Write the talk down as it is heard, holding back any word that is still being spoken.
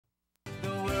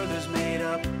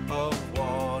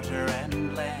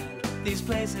These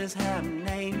places have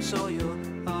names so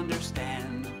you'll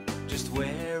understand just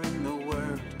where in the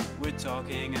world we're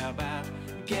talking about.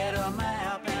 Get a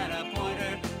map and a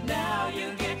pointer, now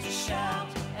you get to shout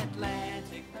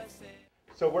Atlantic Pacific.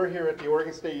 So we're here at the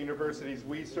Oregon State University's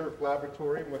We Surf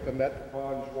Laboratory with Annette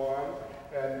Von Jouanne,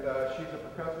 and she's a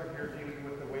professor here dealing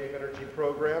with the Wave Energy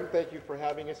program. Thank you for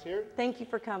having us here. Thank you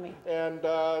for coming. And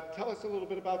tell us a little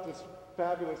bit about this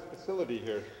fabulous facility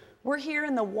here. We're here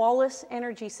in the Wallace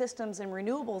Energy Systems and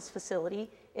Renewables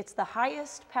facility. It's the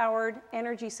highest powered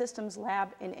energy systems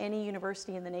lab in any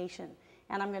university in the nation.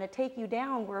 And I'm going to take you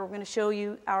down where we're going to show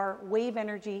you our wave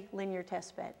energy linear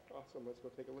test bed. Awesome, let's go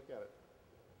take a look at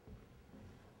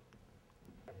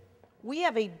it. We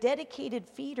have a dedicated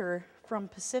feeder from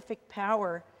Pacific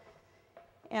Power,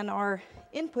 and our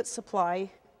input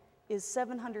supply is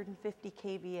 750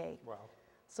 kVA. Wow.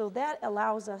 So that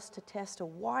allows us to test a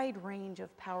wide range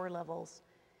of power levels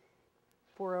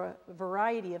for a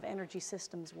variety of energy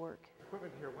systems work.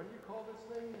 Equipment here, what do you call this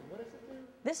thing and what does it do?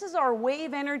 This is our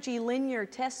wave energy linear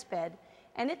test bed,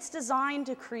 and it's designed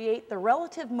to create the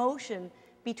relative motion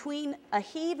between a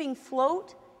heaving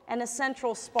float and a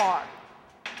central spar.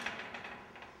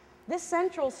 This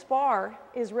central spar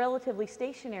is relatively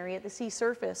stationary at the sea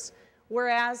surface,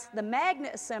 whereas the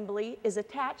magnet assembly is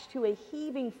attached to a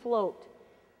heaving float.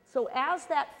 So as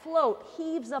that float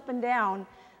heaves up and down,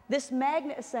 this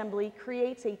magnet assembly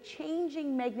creates a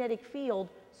changing magnetic field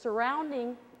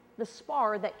surrounding the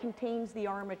spar that contains the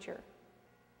armature.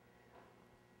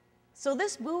 So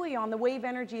this buoy on the Wave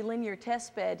Energy Linear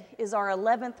Test Bed is our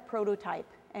 11th prototype.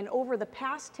 And over the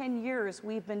past 10 years,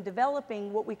 we've been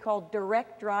developing what we call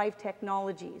direct drive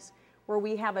technologies, where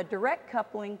we have a direct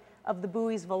coupling of the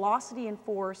buoy's velocity and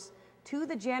force to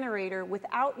the generator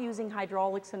without using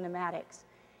hydraulics and pneumatics.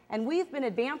 And we've been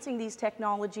advancing these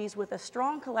technologies with a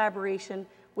strong collaboration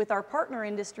with our partner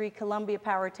industry, Columbia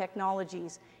Power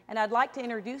Technologies. And I'd like to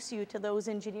introduce you to those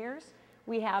engineers.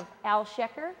 We have Al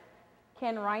Schecker,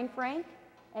 Ken Reinfrank,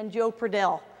 and Joe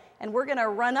Pradell. And we're going to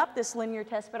run up this linear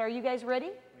test bed. Are you guys ready?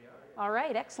 We are. All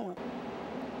right, excellent.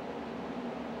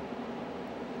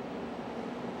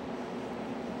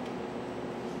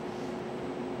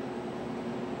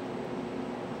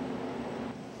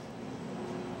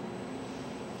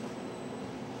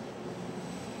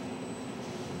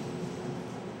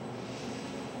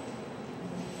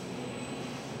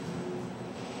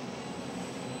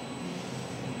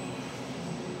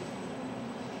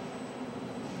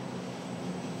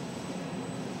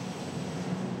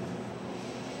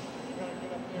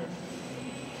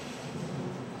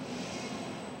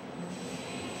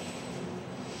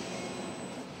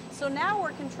 So now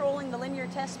we're controlling the linear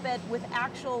test bed with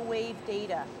actual wave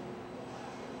data.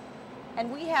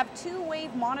 And we have two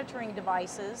wave monitoring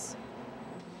devices.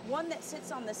 One that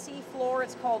sits on the sea floor,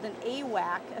 it's called an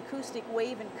AWAC, acoustic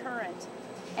wave and current.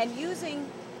 And using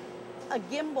a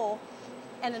gimbal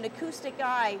and an acoustic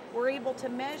eye, we're able to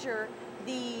measure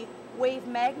the wave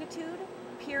magnitude,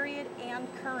 period, and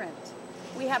current.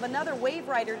 We have another wave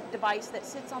rider device that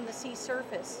sits on the sea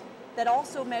surface that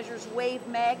also measures wave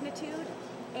magnitude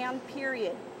and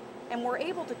period. And we're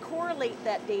able to correlate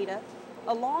that data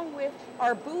along with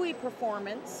our buoy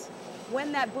performance.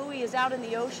 When that buoy is out in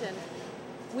the ocean,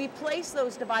 we place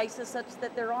those devices such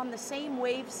that they're on the same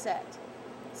wave set,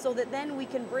 so that then we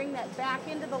can bring that back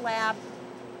into the lab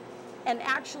and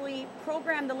actually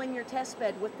program the linear test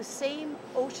bed with the same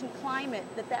ocean climate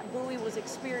that that buoy was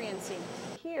experiencing.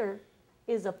 Here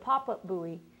is a pop-up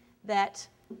buoy that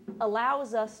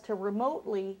allows us to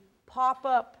remotely pop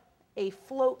up a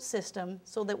float system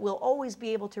so that we'll always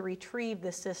be able to retrieve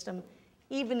this system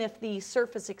even if the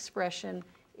surface expression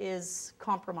is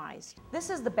compromised. This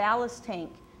is the ballast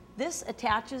tank. This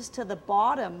attaches to the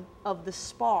bottom of the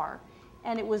spar,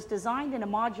 and it was designed in a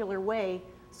modular way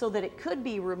so that it could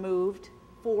be removed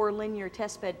for linear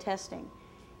testbed testing.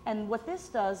 And what this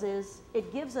does is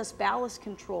it gives us ballast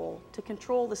control to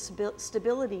control the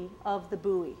stability of the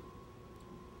buoy.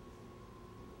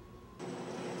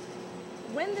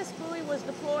 When this buoy was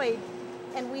deployed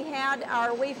and we had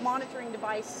our wave monitoring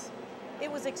device, it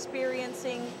was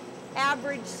experiencing an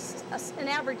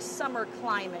average summer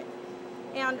climate.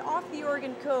 And off the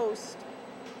Oregon coast,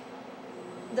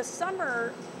 the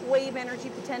summer wave energy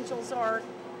potentials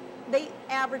they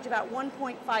average about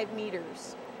 1.5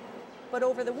 meters. But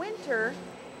over the winter,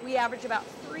 we average about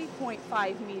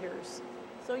 3.5 meters.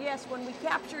 So yes, when we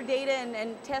capture data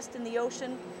and test in the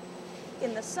ocean,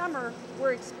 in the summer,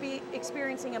 we're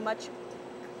experiencing a much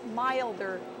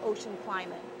milder ocean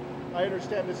climate. I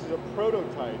understand this is a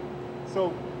prototype,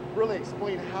 so really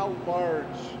explain how large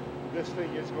this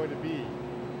thing is going to be.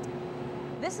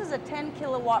 This is a 10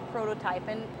 kilowatt prototype,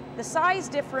 and the size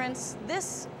difference,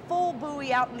 this full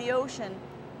buoy out in the ocean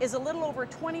is a little over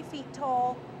 20 feet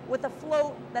tall with a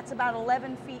float that's about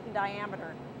 11 feet in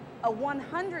diameter. A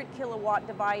 100 kilowatt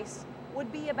device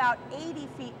would be about 80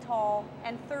 feet tall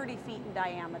and 30 feet in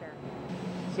diameter.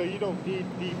 So you don't need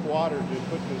deep water to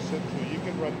put this into. You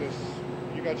can run this,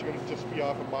 you guys are going to just be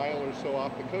off a mile or so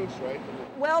off the coast, right?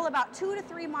 Well, about 2 to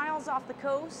 3 miles off the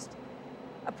coast.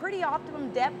 A pretty optimum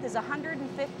depth is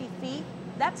 150 feet.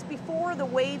 That's before the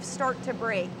waves start to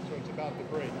break. So it's about to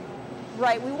break.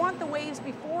 Right, we want the waves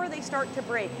before they start to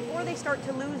break, before they start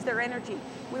to lose their energy.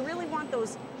 We really want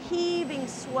those heaving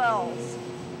swells.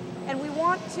 And we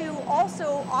want to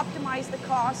also optimize the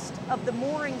cost of the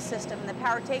mooring system and the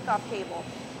power takeoff cable.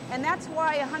 And that's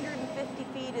why 150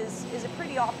 feet is a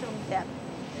pretty optimum depth.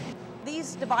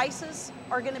 These devices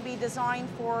are going to be designed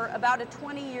for about a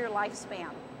 20-year lifespan.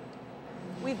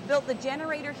 We've built the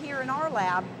generator here in our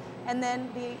lab, and then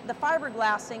the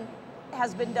fiberglassing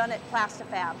has been done at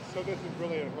Plastifab. So this is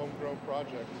really a homegrown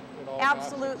project in all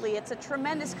Absolutely. facets. It's a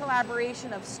tremendous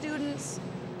collaboration of students,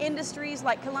 industries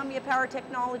like Columbia Power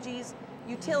Technologies,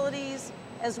 utilities,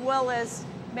 as well as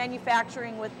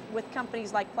manufacturing with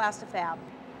companies like Plastifab.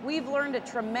 We've learned a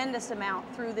tremendous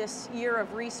amount through this year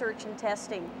of research and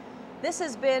testing. This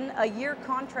has been a year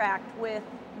contract with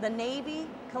the Navy,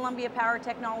 Columbia Power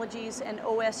Technologies, and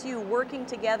OSU working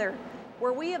together,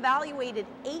 where we evaluated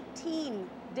 18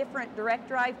 different direct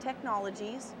drive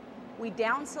technologies. We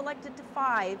down selected to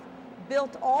 5,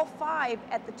 built all 5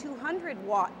 at the 200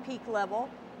 watt peak level,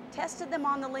 tested them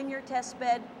on the linear test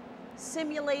bed,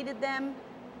 simulated them,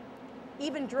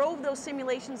 even drove those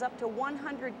simulations up to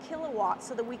 100 kilowatts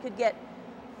so that we could get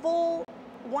full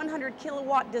 100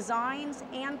 kilowatt designs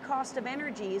and cost of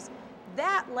energies.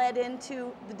 That led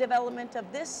into the development of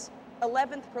this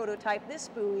 11th prototype, this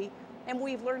buoy, and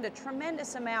we've learned a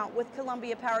tremendous amount with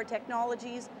Columbia Power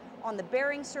Technologies on the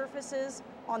bearing surfaces,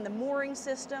 on the mooring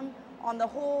system, on the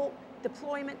whole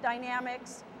deployment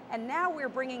dynamics, and now we're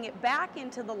bringing it back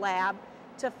into the lab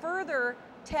to further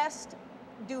test,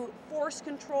 do force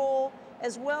control,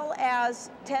 as well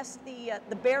as test the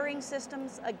bearing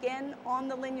systems, again, on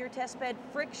the linear test bed,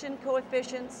 friction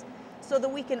coefficients, so that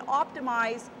we can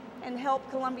optimize and help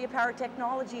Columbia Power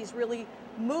Technologies really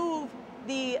move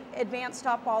the advanced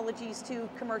topologies to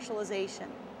commercialization.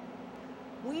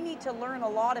 We need to learn a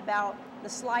lot about the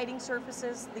sliding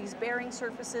surfaces, these bearing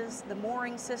surfaces, the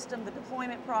mooring system, the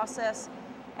deployment process,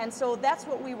 and so that's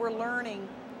what we were learning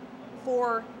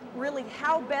for really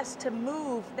how best to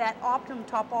move that optimum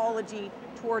topology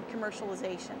toward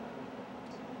commercialization.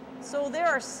 So there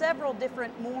are several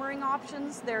different mooring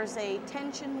options. There's a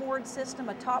tension moored system,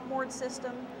 a top moored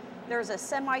system, there's a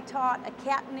semi-taut, a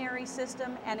catenary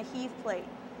system, and a heave plate.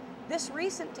 This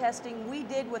recent testing we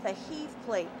did with a heave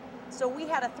plate. So we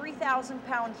had a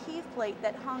 3,000-pound heave plate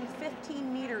that hung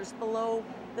 15 meters below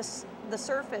the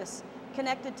surface,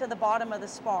 connected to the bottom of the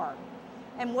spar.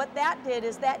 And what that did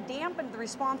is that dampened the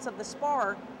response of the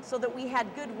spar so that we had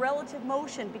good relative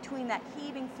motion between that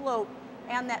heaving float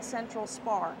and that central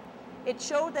spar. It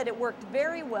showed that it worked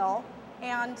very well,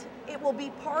 and it will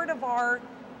be part of our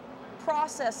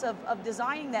process of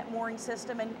designing that mooring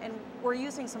system, and we're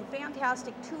using some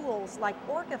fantastic tools like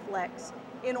OrcaFlex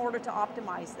in order to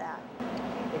optimize that.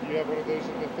 And do you have one of those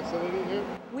in the facility here?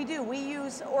 We do. We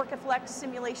use OrcaFlex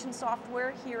simulation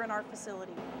software here in our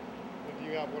facility. And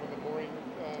do you have one of the mooring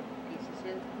pieces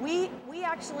here? We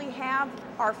actually have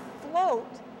our float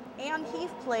and heave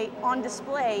plate on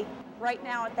display right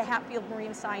now at the Hatfield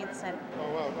Marine Science Center.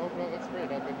 Oh wow, oh, well, that's great.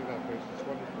 I've been to that place. It's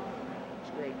wonderful.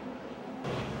 It's great.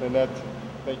 Annette,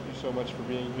 thank you so much for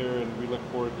being here, and we look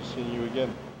forward to seeing you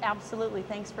again. Absolutely.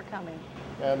 Thanks for coming.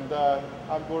 And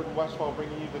I'm Gordon Westphal,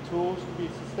 bringing you the tools to be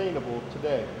sustainable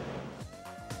today.